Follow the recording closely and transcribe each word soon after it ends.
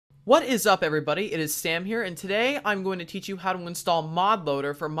What is up, everybody? It is Sam here, and today I'm going to teach you how to install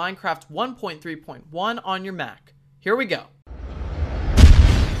Modloader for Minecraft 1.3.1 on your Mac. Here we go.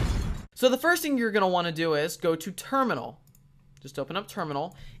 So the first thing you're going to want to do is go to Terminal. Just open up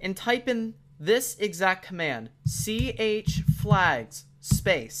Terminal and type in this exact command: chflags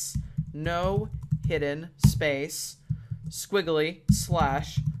space no hidden space squiggly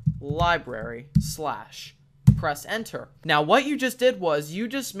 / library / press enter. Now what you just did was you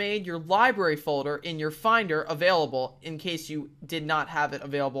just made your library folder in your Finder available in case you did not have it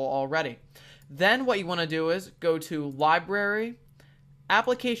available already. Then what you want to do is go to Library,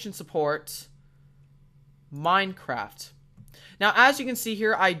 Application Support, Minecraft. Now as you can see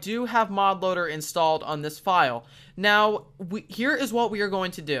here, I do have Modloader installed on this file. Now here is what we are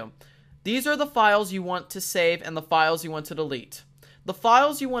going to do. These are the files you want to save and the files you want to delete. The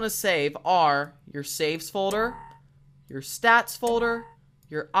files you want to save are your saves folder, your stats folder,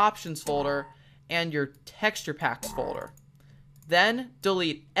 your options folder, and your texture packs folder. Then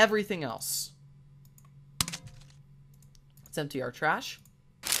delete everything else. Let's empty our trash.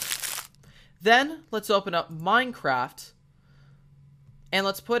 Then let's open up Minecraft and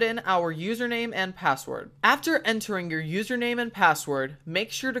let's put in our username and password. After entering your username and password,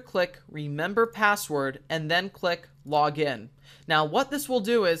 make sure to click Remember Password and then click Login. Now what this will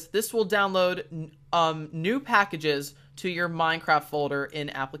do is this will download new packages to your Minecraft folder in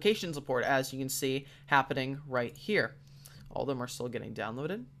Application Support, as you can see happening right here. All of them are still getting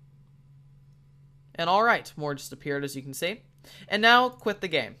downloaded. And alright, more just appeared, as you can see. And now quit the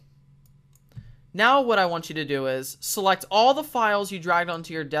game. Now what I want you to do is select all the files you dragged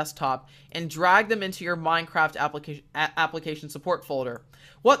onto your desktop and drag them into your Minecraft application support folder.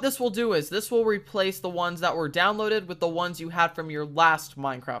 What this will do is this will replace the ones that were downloaded with the ones you had from your last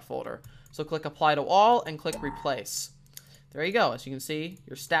Minecraft folder. So click Apply to All and click Replace. There you go. As you can see,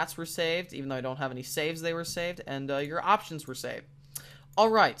 your stats were saved, even though I don't have any saves, they were saved, and your options were saved.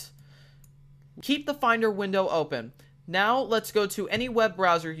 Alright. Keep the Finder window open. Now let's go to any web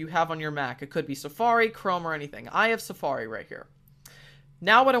browser you have on your Mac. It could be Safari, Chrome, or anything. I have Safari right here.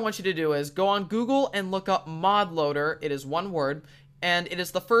 Now what I want you to do is go on Google and look up Modloader. It is one word, and it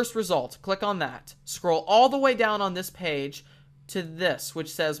is the first result. Click on that. Scroll all the way down on this page to this,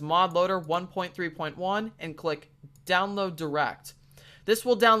 which says Modloader 1.3.1, and click Download Direct. This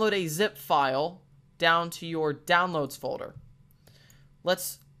will download a zip file down to your Downloads folder.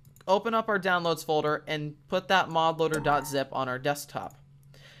 Let's open up our Downloads folder and put that modloader.zip on our desktop.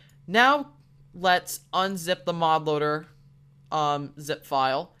 Now let's unzip the Modloader zip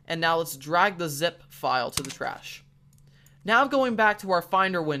file, and now let's drag the zip file to the trash. Now going back to our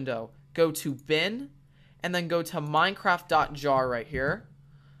Finder window, go to bin and then go to minecraft.jar right here,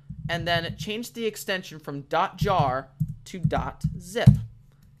 and then change the extension from .jar to .zip.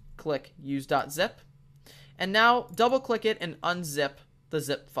 Click use .zip, and now double click it and unzip the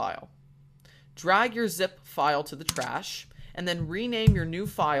zip file. Drag your zip file to the trash and then rename your new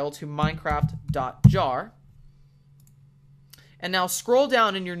file to minecraft.jar. And now scroll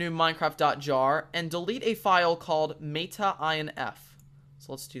down in your new minecraft.jar and delete a file called meta-inf.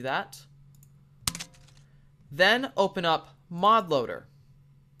 So let's do that. Then open up Modloader,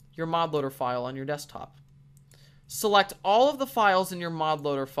 your Modloader file on your desktop. Select all of the files in your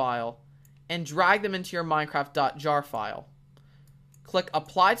Modloader file and drag them into your minecraft.jar file. Click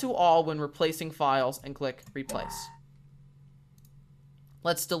Apply to All when replacing files and click Replace.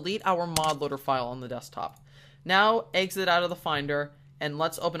 Let's delete our Modloader file on the desktop. Now exit out of the Finder and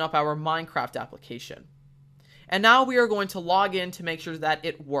let's open up our Minecraft application. And now we are going to log in to make sure that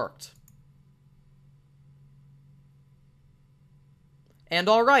it worked. And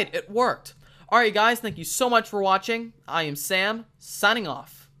alright, it worked. Alright guys, thank you so much for watching. I am Sam, signing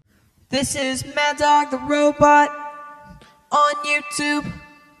off. This is MaddogTheRobot on YouTube.